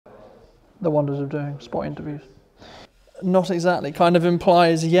the wonders of doing spot interviews. Not exactly. Kind of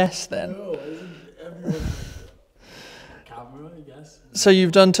implies yes then. No, isn't everyone camera, I guess? So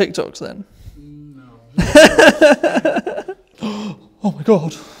you've done TikToks then? No. Oh my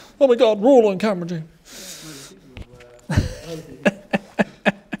god. Oh my god, we're all on camera, Jim.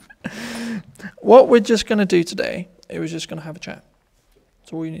 What we're just going to do today is we're just going to have a chat.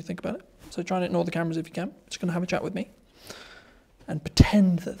 That's all you need to think about it. So try and ignore the cameras if you can. Just going to have a chat with me. And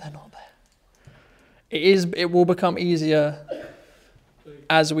pretend that they're not there. It will become easier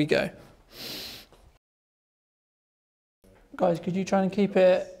as we go. Guys, could you try and keep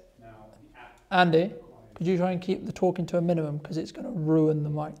it... Andy, could you try and keep the talking to a minimum, because it's going to ruin the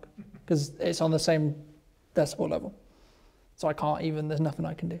mic. Because it's on the same decibel level. So I can't even, there's nothing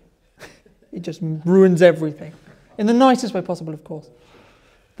I can do. It just ruins everything. In the nicest way possible, of course.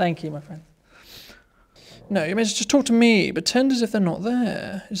 Thank you, my friend. No, you may just talk to me. Pretend as if they're not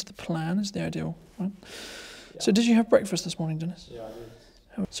there. Is the plan, is the ideal. Right? Yeah. So did you have breakfast this morning, Dennis? Yeah,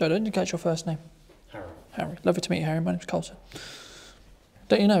 I did. So I didn't catch your first name. Harry. Harry. Lovely to meet you, Harry. My name's Colton.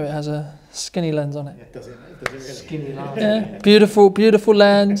 Don't you know it has a skinny lens on it? Yeah, does it really? Skinny lens. Yeah, beautiful, beautiful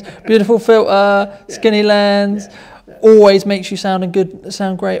lens, beautiful filter, skinny lens. Always makes you sound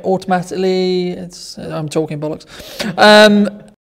great automatically. I'm talking bollocks.